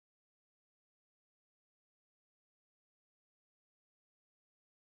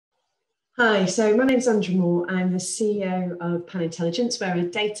Hi, so my name's Zandra. I'm the CEO of Pan Intelligence. We're a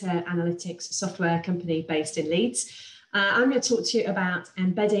data analytics software company based in Leeds. I'm going to talk to you about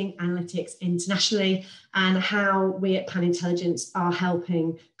embedding analytics internationally and how we at Pan Intelligence are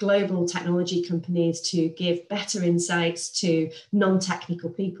helping global technology companies to give better insights to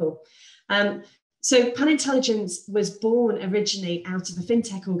non-technical people. So Pan Intelligence was born originally out of a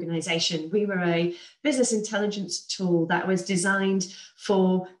fintech organization. We were a business intelligence tool that was designed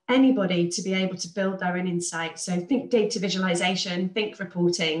for anybody to be able to build their own insights. So think data visualization, think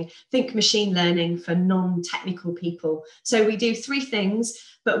reporting, think machine learning for non-technical people. So we do three things,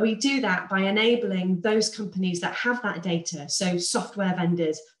 but we do that by enabling those companies that have that data, so software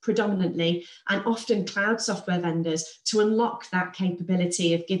vendors predominantly, and often cloud software vendors, to unlock that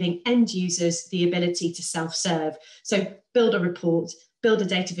capability of giving end users the ability to self-serve. So build a report, build a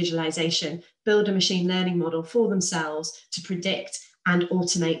data visualization, build a machine learning model for themselves to predict and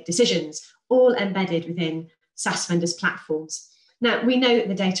automate decisions, all embedded within SaaS vendors' platforms. Now, we know that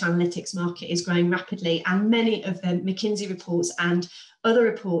the data analytics market is growing rapidly, and many of the McKinsey reports and other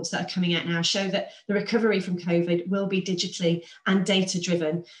reports that are coming out now show that the recovery from COVID will be digitally and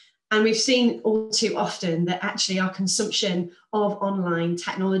data-driven. And we've seen all too often that actually our consumption of online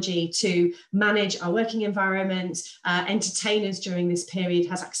technology to manage our working environment, entertain us during this period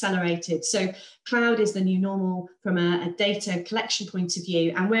has accelerated. So cloud is the new normal from a data collection point of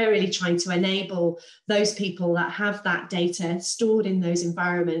view. And we're really trying to enable those people that have that data stored in those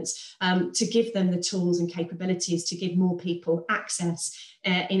environments to give them the tools and capabilities to give more people access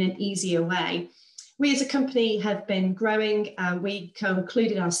in an easier way. We as a company have been growing. We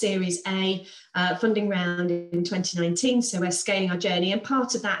concluded our Series A funding round in 2019, so we're scaling our journey, and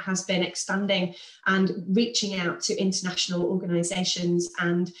part of that has been expanding and reaching out to international organisations,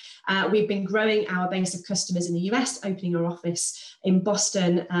 and we've been growing our base of customers in the US, opening our office in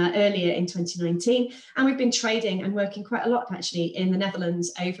Boston earlier in 2019, and we've been trading and working quite a lot actually in the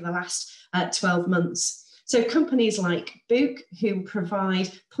Netherlands over the last 12 months. So companies like Book, who provide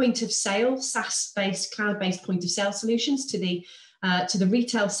point of sale, SaaS-based, cloud-based point of sale solutions to the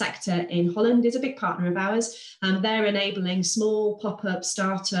retail sector in Holland, is a big partner of ours. They're enabling small pop-up,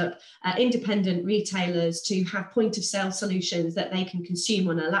 startup, independent retailers to have point of sale solutions that they can consume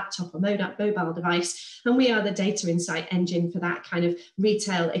on a laptop or mobile device. And we are the data insight engine for that kind of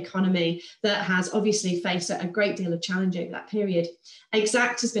retail economy that has obviously faced a great deal of challenge over that period.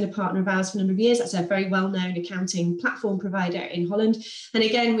 Exact has been a partner of ours for a number of years. That's a very well-known accounting platform provider in Holland. And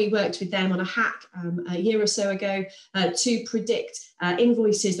again, we worked with them on a hack a year or so ago to predict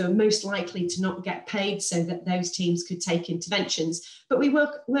invoices that are most likely to not get paid so that those teams could take interventions. But we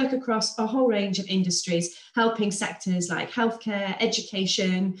work across a whole range of industries, helping sectors like healthcare,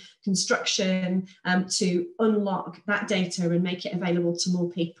 education, construction, to unlock that data and make it available to more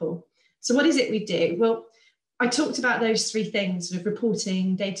people. So what is it we do? Well, I talked about those three things, sort of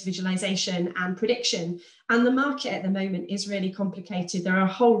reporting, data visualization, and prediction. And the market at the moment is really complicated. There are a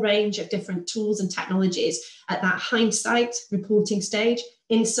whole range of different tools and technologies at that hindsight reporting stage,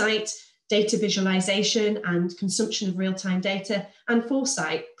 insight, data visualization and consumption of real-time data, and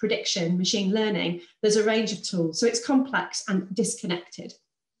foresight, prediction, machine learning. There's a range of tools. So it's complex and disconnected.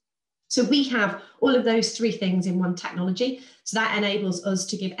 So we have all of those three things in one technology. So that enables us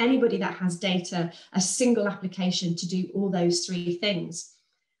to give anybody that has data a single application to do all those three things.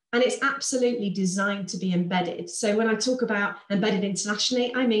 And it's absolutely designed to be embedded. So when I talk about embedded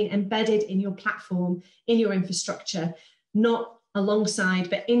internationally, I mean embedded in your platform, in your infrastructure, not alongside,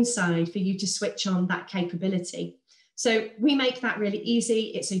 but inside for you to switch on that capability. So we make that really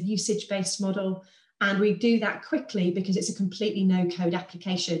easy. It's a usage-based model. And we do that quickly because it's a completely no-code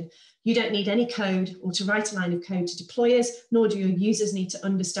application. You don't need any code or to write a line of code to deploy us, nor do your users need to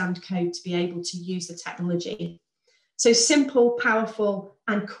understand code to be able to use the technology. So simple, powerful,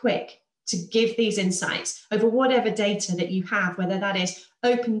 and quick to give these insights over whatever data that you have, whether that is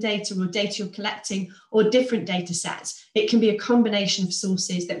open data or data you're collecting or different data sets. It can be a combination of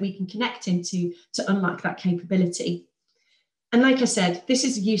sources that we can connect into to unlock that capability. And like I said, this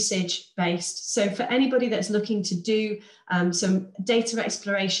is usage-based. So for anybody that's looking to do some data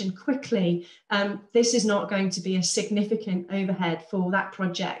exploration quickly, this is not going to be a significant overhead for that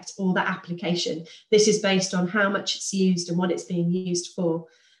project or that application. This is based on how much it's used and what it's being used for.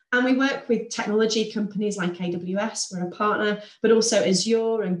 And we work with technology companies like AWS, we're a partner, but also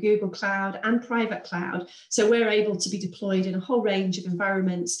Azure and Google Cloud and private cloud. So we're able to be deployed in a whole range of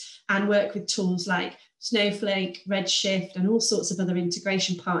environments and work with tools like Snowflake, Redshift, and all sorts of other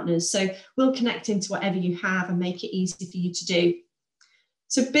integration partners. So we'll connect into whatever you have and make it easy for you to do.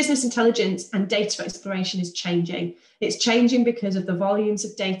 So business intelligence and data exploration is changing. It's changing because of the volumes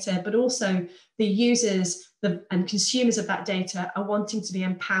of data, but also the users and consumers of that data are wanting to be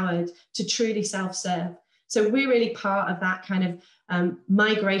empowered to truly self-serve. So we're really part of that kind of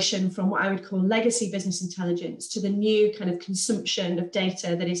migration from what I would call legacy business intelligence to the new kind of consumption of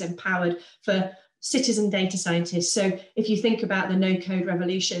data that is empowered for citizen data scientists. So if you think about the no-code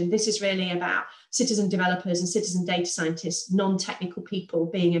revolution, this is really about citizen developers and citizen data scientists, non-technical people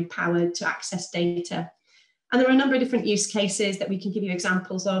being empowered to access data. And there are a number of different use cases that we can give you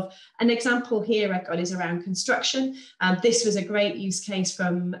examples of. An example here I've got is around construction. This was a great use case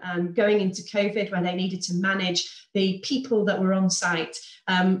from going into COVID, where they needed to manage the people that were on site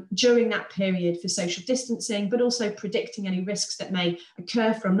during that period for social distancing, but also predicting any risks that may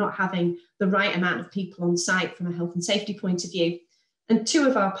occur from not having the right amount of people on site from a health and safety point of view. And two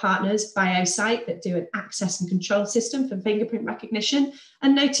of our partners, BioSite, that do an access and control system for fingerprint recognition,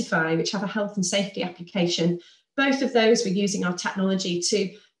 and Notify, which have a health and safety application. Both of those were using our technology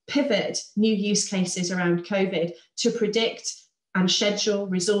to pivot new use cases around COVID to predict and schedule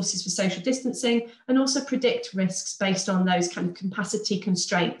resources for social distancing, and also predict risks based on those kind of capacity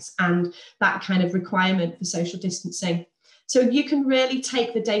constraints and that kind of requirement for social distancing. So you can really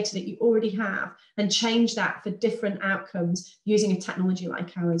take the data that you already have and change that for different outcomes using a technology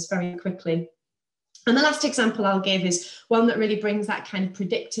like ours very quickly. And the last example I'll give is one that really brings that kind of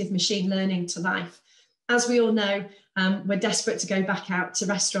predictive machine learning to life. As we all know, we're desperate to go back out to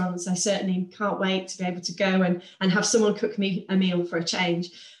restaurants. I certainly can't wait to be able to go and have someone cook me a meal for a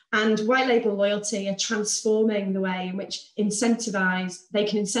change. And white label loyalty are transforming the way in which they can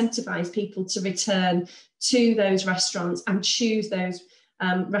incentivize people to return to those restaurants and choose those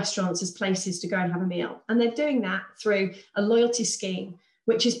restaurants as places to go and have a meal. And they're doing that through a loyalty scheme,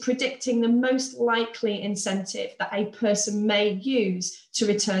 which is predicting the most likely incentive that a person may use to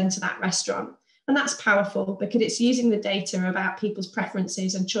return to that restaurant. And that's powerful because it's using the data about people's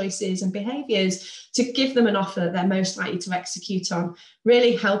preferences and choices and behaviours to give them an offer that they're most likely to execute on,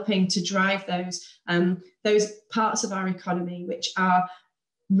 really helping to drive those parts of our economy which are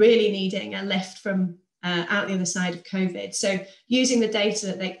really needing a lift from out the other side of COVID. So using the data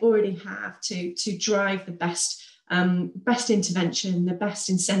that they already have to drive the best intervention, the best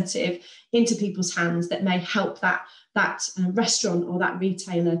incentive into people's hands that may help that restaurant or that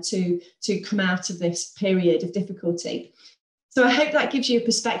retailer to come out of this period of difficulty. So I hope that gives you a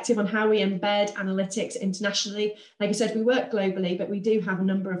perspective on how we embed analytics internationally. Like I said, we work globally, but we do have a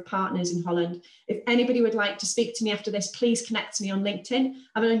number of partners in Holland. If anybody would like to speak to me after this, please connect to me on LinkedIn.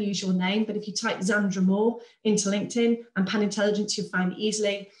 I have an unusual name, but if you type Zandra Moore into LinkedIn and Pan Intelligence, you'll find me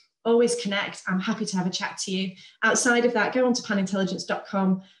easily. Always connect. I'm happy to have a chat to you. Outside of that, go on to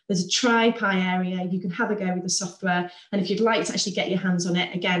panintelligence.com. There's a try Pi area. You can have a go with the software. And if you'd like to actually get your hands on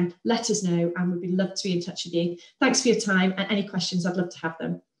it, again, let us know and we'd love to be in touch with you. Thanks for your time, and any questions, I'd love to have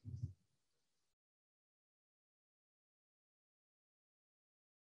them.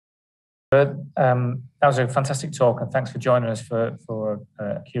 That was a fantastic talk, and thanks for joining us for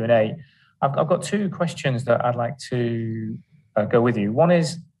Q&A. I've got two questions that I'd like to go with you. One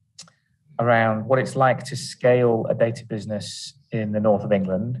is around what it's like to scale a data business in the north of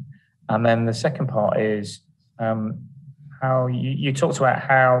England. And then the second part is how you talked about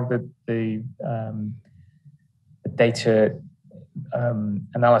how the data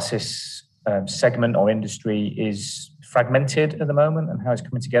analysis segment or industry is fragmented at the moment and how it's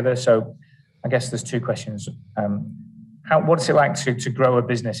coming together. So I guess there's two questions. What is it like to grow a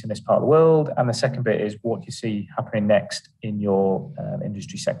business in this part of the world? And the second bit is what you see happening next in your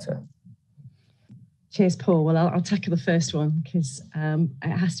industry sector. Cheers, Paul. Well, I'll tackle the first one because it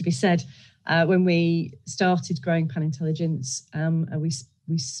has to be said. When we started growing Pan Intelligence,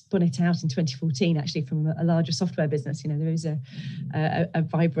 we spun it out in 2014, actually, from a larger software business. You know, there is a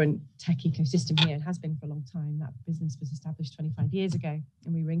vibrant tech ecosystem here. It has been for a long time. That business was established 25 years ago,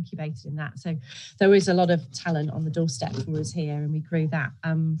 and we were incubated in that. So there is a lot of talent on the doorstep for us here, and we grew that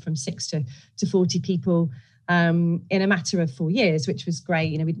from 6 to 40 people in a matter of 4 years, which was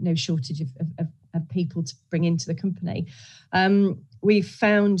great. You know, we had no shortage of people to bring into the company. We've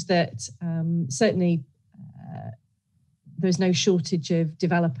found that certainly there's no shortage of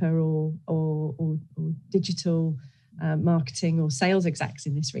developer or digital marketing or sales execs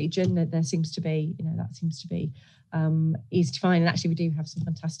in this region. There seems to be, that seems to be easy to find. And actually, we do have some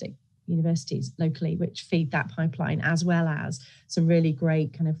fantastic universities locally which feed that pipeline, as well as some really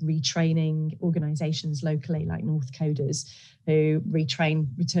great kind of retraining organisations locally, like North Coders, who retrain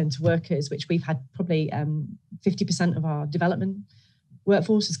return to workers, which we've had probably 50% of our development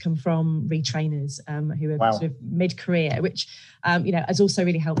workforce has come from retrainers who are sort of mid-career, which has also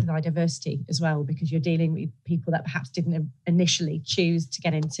really helped with our diversity as well, because you're dealing with people that perhaps didn't initially choose to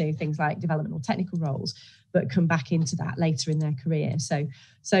get into things like development or technical roles, but come back into that later in their career. So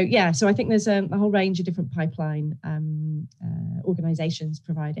I think there's a whole range of different pipeline organisations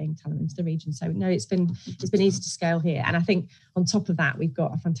providing talent into the region. So no, it's been easy to scale here, and I think on top of that, we've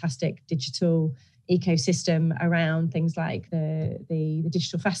got a fantastic digital ecosystem around things like the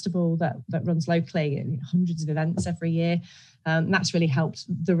digital festival that runs locally, and hundreds of events every year. That's really helped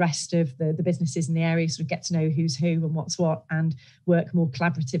the rest of the businesses in the area sort of get to know who's who and what's what, and work more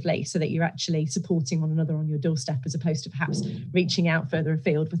collaboratively, so that you're actually supporting one another on your doorstep, as opposed to perhaps reaching out further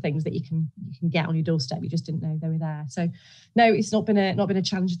afield for things that you can get on your doorstep. You just didn't know they were there. So no, it's not been a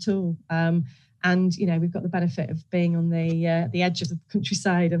challenge at all. And we've got the benefit of being on the edge of the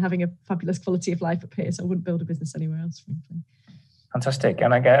countryside and having a fabulous quality of life up here. So I wouldn't build a business anywhere else, frankly. Fantastic.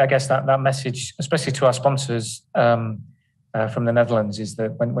 And I guess that message, especially to our sponsors from the Netherlands, is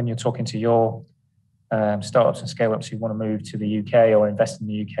that when you're talking to your startups and scale-ups who want to move to the UK or invest in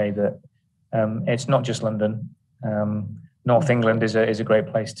the UK, that it's not just London. North England is a great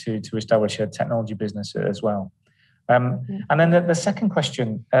place to establish a technology business as well. And then the second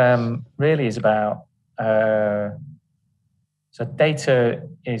question really is about, so data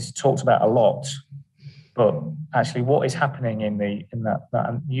is talked about a lot, but actually what is happening in that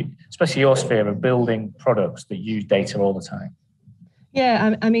especially your sphere of building products that use data all the time?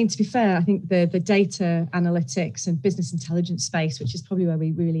 Yeah, I mean, to be fair, I think the data analytics and business intelligence space, which is probably where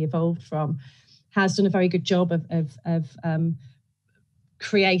we really evolved from, has done a very good job of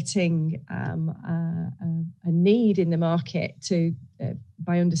creating a need in the market to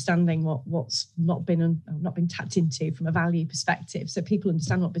by understanding what's not been tapped into from a value perspective. So people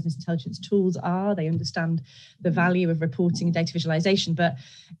understand what business intelligence tools are, they understand the value of reporting and data visualization, but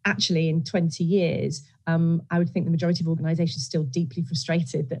actually in 20 years, I would think the majority of organizations are still deeply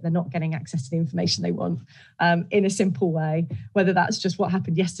frustrated that they're not getting access to the information they want in a simple way, whether that's just what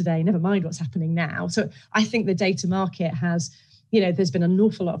happened yesterday, never mind what's happening now. So I think the data market has, there's been an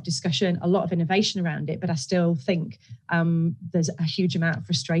awful lot of discussion, a lot of innovation around it, but I still think there's a huge amount of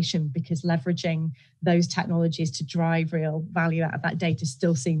frustration, because leveraging those technologies to drive real value out of that data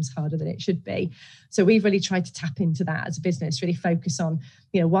still seems harder than it should be. So we've really tried to tap into that as a business, really focus on,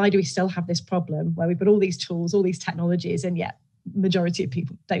 why do we still have this problem where we've got all these tools, all these technologies, and yet majority of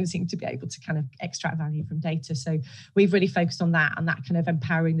people don't seem to be able to kind of extract value from data. So we've really focused on that, and that kind of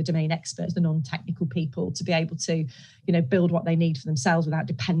empowering the domain experts, the non-technical people, to be able to, build what they need for themselves without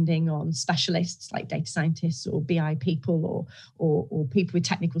depending on specialists like data scientists or BI people or people with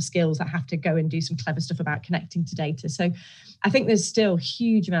technical skills that have to go and do some clever stuff about connecting to data. So I think there's still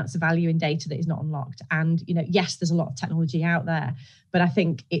huge amounts of value in data that is not unlocked. And, yes, there's a lot of technology out there, but I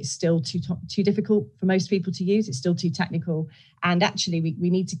think it's still too difficult for most people to use. It's still too technical. And actually, we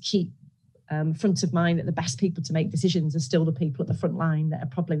need to keep front of mind that the best people to make decisions are still the people at the front line that are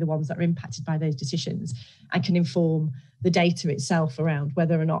probably the ones that are impacted by those decisions and can inform the data itself around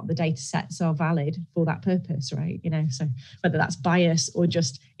whether or not the data sets are valid for that purpose, right? So whether that's bias or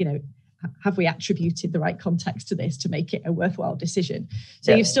just, have we attributed the right context to this to make it a worthwhile decision?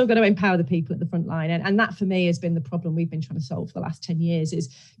 So You've still got to empower the people at the front line. And that for me has been the problem we've been trying to solve for the last 10 years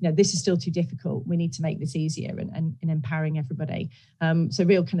is, this is still too difficult. We need to make this easier and empowering everybody. So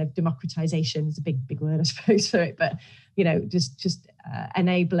real kind of democratization is a big word, I suppose, for it. But, just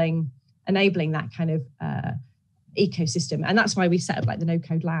enabling that kind of ecosystem. And that's why we set up like the No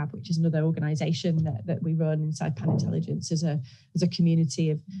Code Lab, which is another organization that we run inside Pan Intelligence as a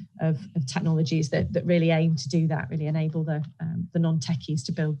community of technologies that really aim to do that, really enable the non-techies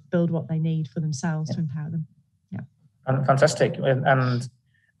to build what they need for themselves to empower them. Yeah. And fantastic.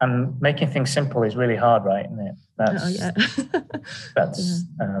 And making things simple is really hard, right? Isn't it?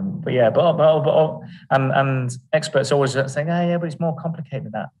 And experts always saying, but it's more complicated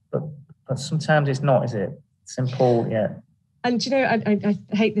than that. But sometimes it's not, is it? Simple, yeah. And I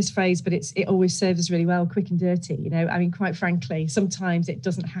hate this phrase, but it always serves us really well, quick and dirty. I mean, quite frankly, sometimes it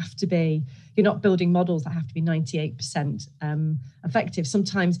doesn't have to be. You're not building models that have to be 98% effective.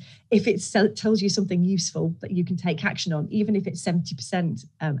 Sometimes, if it tells you something useful that you can take action on, even if it's 70%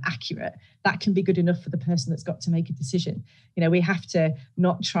 accurate, that can be good enough for the person that's got to make a decision. We have to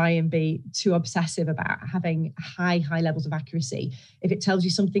not try and be too obsessive about having high levels of accuracy. If it tells you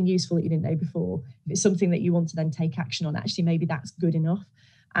something useful that you didn't know before, if it's something that you want to then take action on, actually maybe that's good enough.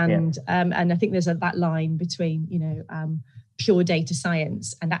 And I think there's that line between pure data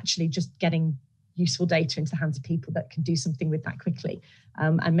science and actually just getting useful data into the hands of people that can do something with that quickly,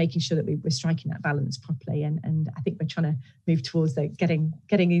 and making sure that we're striking that balance properly. And I think we're trying to move towards getting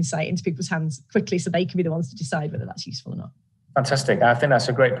insight into people's hands quickly so they can be the ones to decide whether that's useful or not. Fantastic. I think that's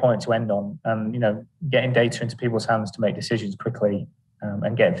a great point to end on. And, getting data into people's hands to make decisions quickly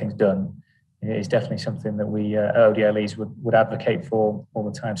and getting things done is definitely something that we at ODLEs would advocate for all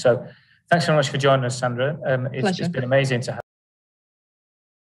the time. So thanks so much for joining us, Zandra. It's been amazing to have